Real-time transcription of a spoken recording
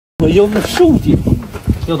我要个瘦的，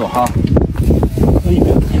要多少？我100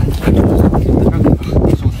块钱。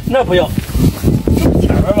那不要，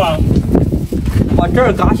前面吧。往这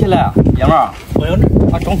儿嘎起来，爷们儿。我要那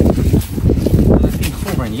啊，中。给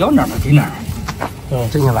后边，你要哪儿给哪儿。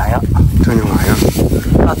正经玩意儿，正经玩意儿。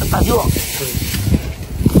大舅。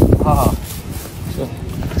啊。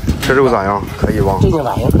这肉咋样？可以吧？正经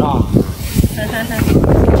玩意儿啊。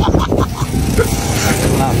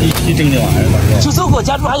那必须正经玩意儿，就这个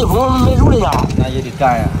家猪还有朋友卖肉的呢。那也得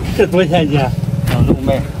干呀。这多少钱一斤？肉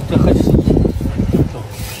卖，这很实际。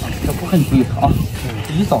这不很贵啊。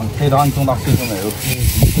一早可以让你种到水生买肉。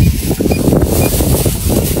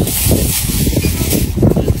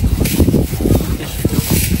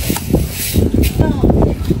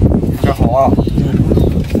这好啊。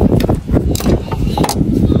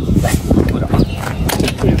来，过点啊。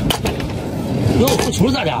要后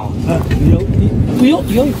球咋的？要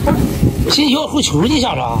一块。现在要后球你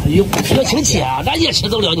想着？要请切啊，咱也吃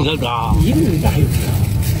得了，你看哥。一个人咋有？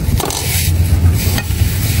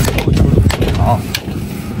好。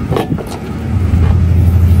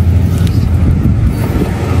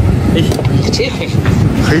哎，这黑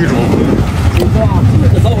猪。这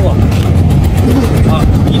个造货啊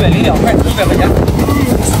，102块，100块钱。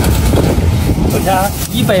多少钱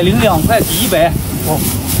？102块抵100。哦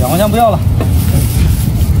，2块钱不要了。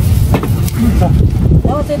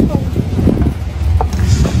然后再掏。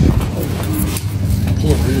这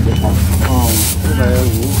也不是得掏。哦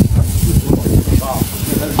，450。啊，这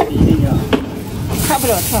还是比例呢。看不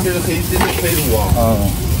了秤。这是黑猪啊。嗯。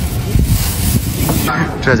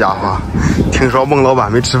这家伙，听说孟老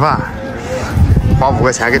板没吃饭，花5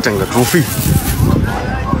块钱给整个猪肺。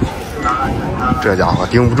这家伙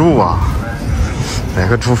顶不住啊！买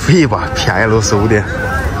个猪肺吧，便宜喽嗖的。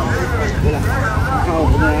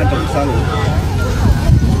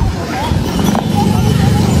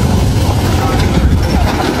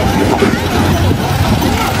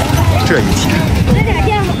这一天。这俩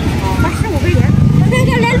酱把15块钱，这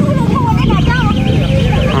连卤都看我这俩酱。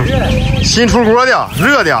新出锅的，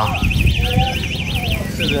热的。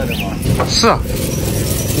是热的吗？是。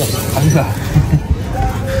很热。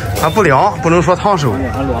它不凉，不能说烫手。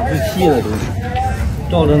还凉出气了都是。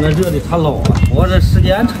照着那热的它老了，活着时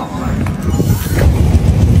间长了。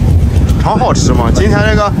常好吃吗？今天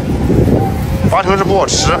这个八成是不好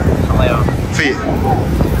吃。什么样？肺。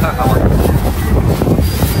看看吧。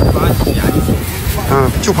怕咸。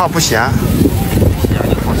就怕不咸。不咸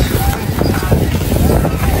就好吃。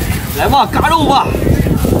来吧，嘎肉吧。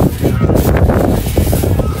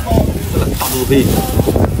大猪肺，10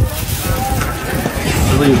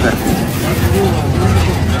个1块。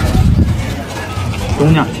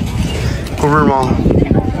中呢？够味吗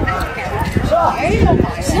？10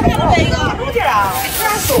块多一个，中间啊，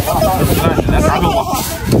来嘎肉吧。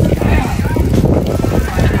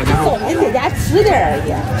总的在家吃点而已。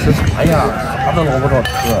吃啥呀？啥都捞不着吃，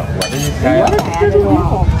我这一天呀。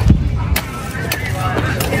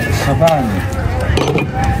吃饭呢？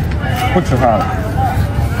不吃饭了。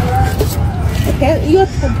排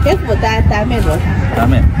骨单卖多少？单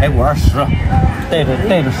卖排骨20，带着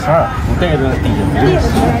12，不带着底下没有。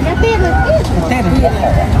人家带着多好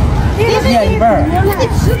啊！切一半，那得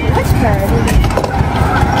吃多钱儿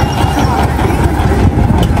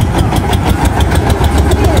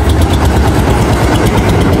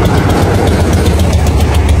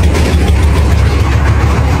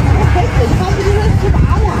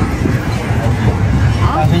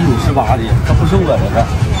但是有18的，它不是我的了。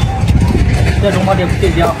这种嘛得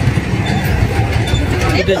加。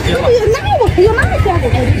有那么价格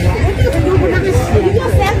才行，我这个就不那个细，你就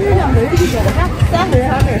3根2根就行了，看3根2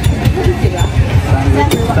根，50几个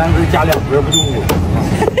，3根加2根不就50了吗？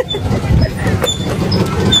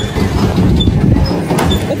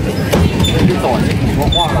你早就跟我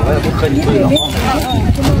话了，我也不喝你醉了啊。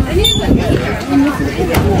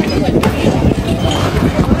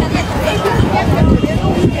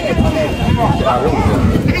大肉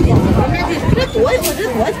这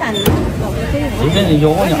多钱呢？没跟你要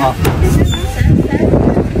呢啊。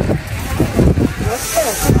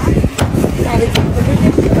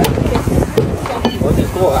我得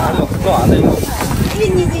做完了以后。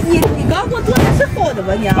你刚给我做的是好的吧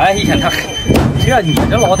你？哎呀，这你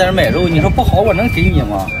这老在买肉，你说不好我能给你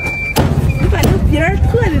吗？你把这别人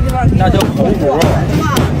特的地方。那叫口骨，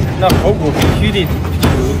那口骨必须得有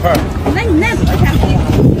一块。那你那多少钱？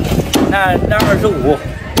那25，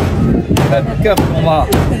这不中吗？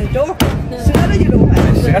中，折了就中。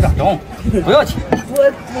折咋中？不要钱。我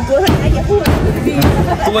多少年以后？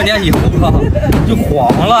多年以后啊，就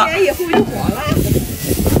黄了。多年以后就黄了。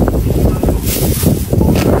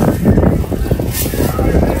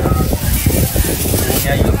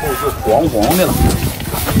黄黄的了。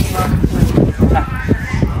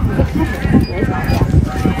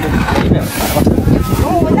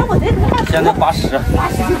看，现在80。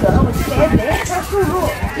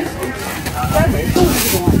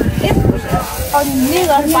哦，你那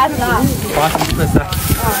个是80啊？81块3。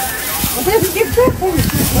我这是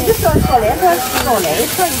我就说来一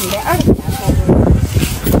车120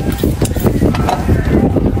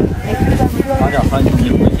大家看，你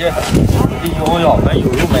回去得要把油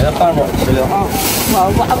买了半包吃了啊！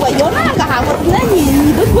我有那个哈，那你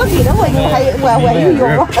都多给了我油，我有油，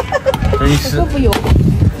真是我不有，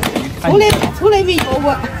从来没有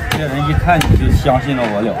过。这人一看你就相信了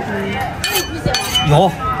我了。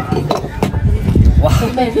有，哇，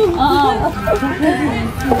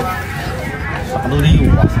啥都得有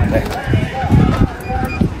啊！现在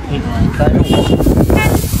，35。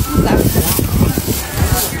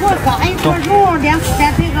我刚一坨肉，2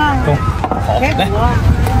块这个。中，好，来，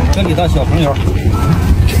这里当小朋友，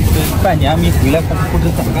这半年没回来，不知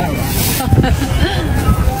怎么干了。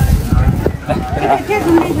来，这是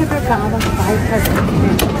那个这嘎巴8一块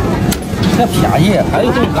这便宜，还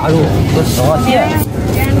有这嘎肉，都10块钱。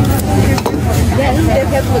这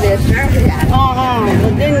排骨的12块钱。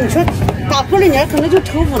那你说大铺的人可能就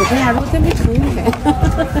称呼了，人家肉咱没称开。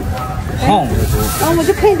好，我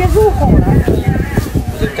就看这肉好了。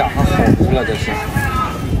这长上好多了，这是。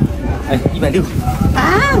哎，160。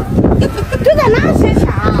啊，这在哪些钱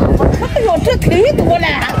啊？我看哟，这忒多了。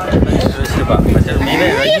是吧？这是没外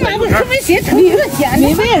人。哎呀妈，我是不是嫌忒多钱？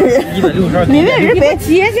没外人。162。没外人别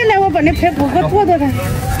接下来，我把那排骨给剁剁它。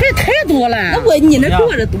这太多了。那你那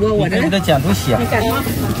剁着多，我这。你得剪出血。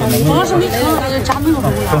主要是没称，炸没有肉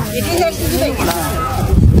了。你这个是100了。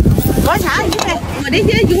多少钱？100。我这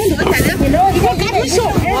些油多少钱的？你给我嘎成小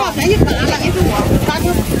块了，赶紧嘎了，你说我嘎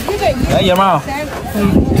成110。哎，爷们儿，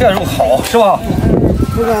这肉好是吧？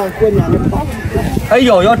不是过年的胖。哎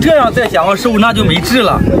呦，要这样再想个瘦，那就没治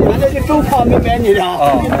了。过年的周胖没买你的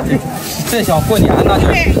啊！再想过年，那就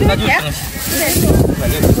生气。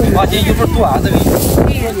放心，一会儿短这个。过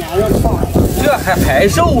年要胖。这还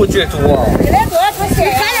瘦这猪啊？这多少块钱？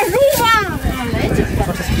嘎点肉吧。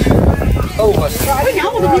哦，我娘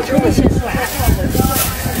我都没称过斤数啊！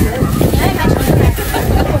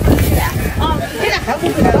这个还不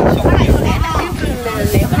知道，我俩又来了，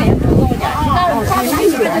来回来不够的。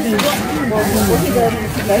我这个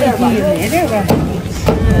来点吧，来点吧。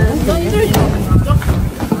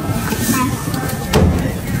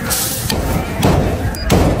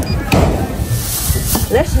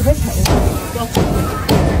来10块钱。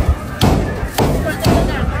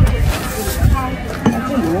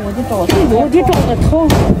我就找个头。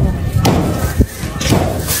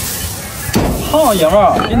胖爷们儿，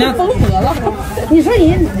今天丰和了。你说人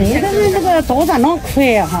家这个刀咋能快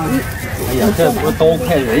呀哈？哎呀，这不是刀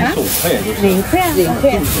快，人手快就是。人快。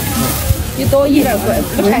一刀100块，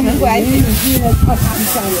不产生关系。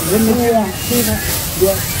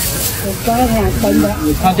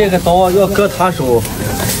你看这个刀要搁他手，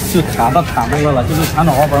就砍到了，就跟砍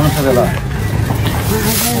脑花崩似的了。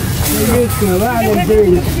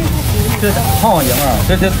这胖爷们儿，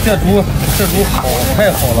这猪好，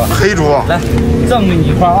太好了。黑猪，来，赠给你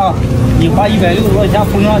一块啊！你花160块钱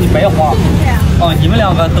不能让你白花啊！你们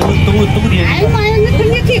两个都得。哎呀妈呀，那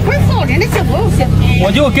你这块好的，那这不用钱。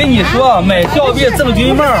我就跟你说，买吊臂赠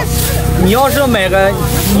军帽，你要是买个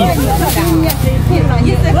你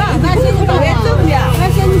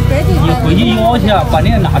回去腰去，把那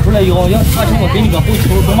个拿出来腰，要差钱我给你个后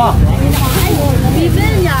球，行吗？没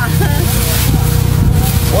问呀。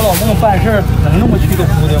我老孟办事能那么虚的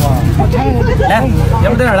乎的吗？来，爷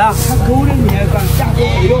们在哪儿了？他勾着你干下锅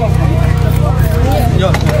要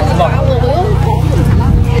老。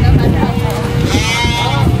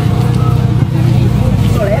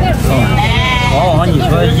往往你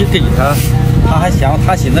说一给他，他还想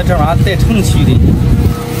他寻思这玩意儿带秤去的，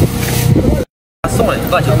送了1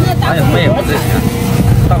个就，咱也卖也不值钱，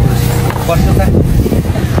大伙儿多吃菜。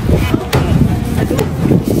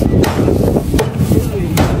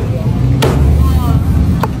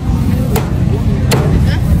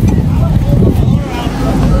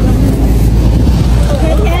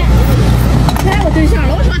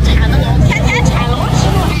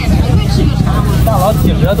大佬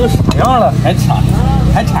体格都啥样了，还馋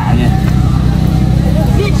呢？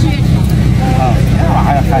越吃越馋。啊，这玩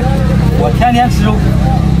意儿还，我天天吃肉，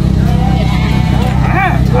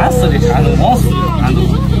馋死的馋都，往死的馋都。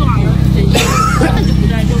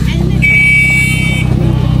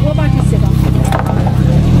我把这些吧。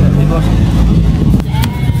没多少。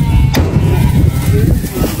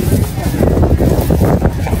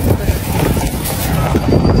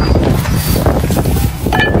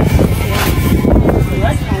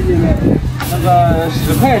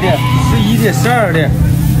112的。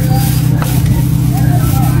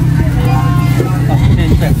啊，这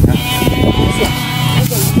100块钱。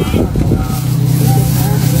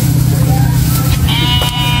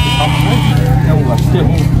好，那我这户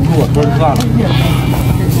给我说就算了，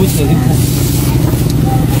猪血的苦。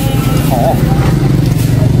好，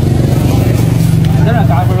在哪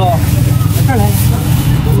干不着？这儿来。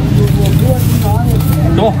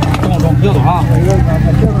中，要多少？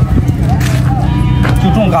就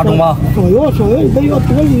中嘎中吗？中药，你不要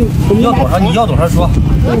多一。要多少？你要多少说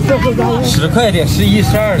？10块的，11、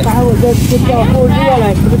12的。我这脚后热了，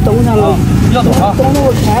这不冻上了。要多少？冻得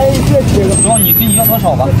我开这去了。中，你给你要多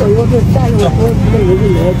少吧？中药这下药我这个人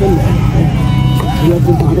也真的。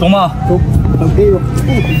中吗？中，没有。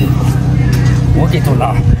我给中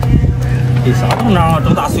哪？给啥中哪啊？这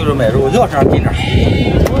么大岁数买肉，要这样给哪？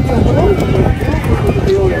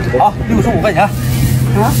好，65块钱。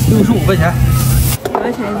啊，65块钱。多少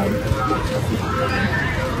钱呢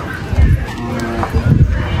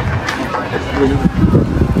？115。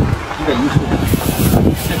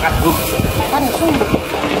这嘎头。把点瘦的。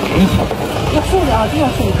要瘦的啊，就要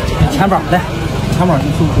瘦的。钱包来，钱包你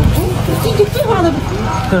收不收？这废话都。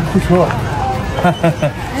这不收。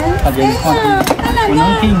大姐，你放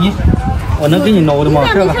心，我能给你弄的吗？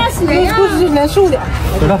这个。不是来瘦的。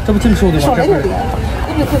知道，这不净瘦的吗？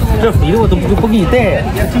这肥的我都不给你带，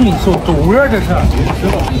净给你收肘窝这是。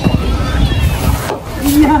哎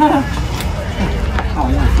呀，好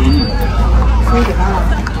呀，给你。收给他了。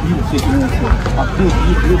60。啊，61。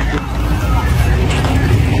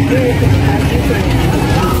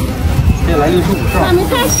再来65是吧？咱们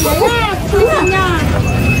看鞋呀，看什么？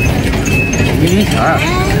没零钱。哎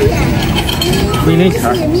呀，没零钱。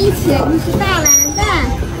你是大蓝蛋。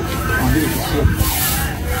啊，67。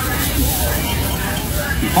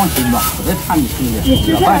你放心吧，我再看你兄弟，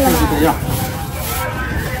我办事就这样。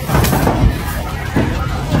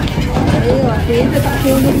哎呦，肥的大兄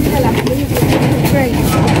弟厉害了，肥的这儿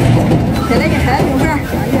再来个海牛饭，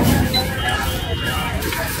哎呀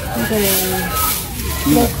，100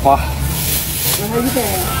花。我还100。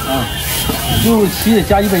啊，67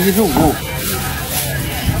加115。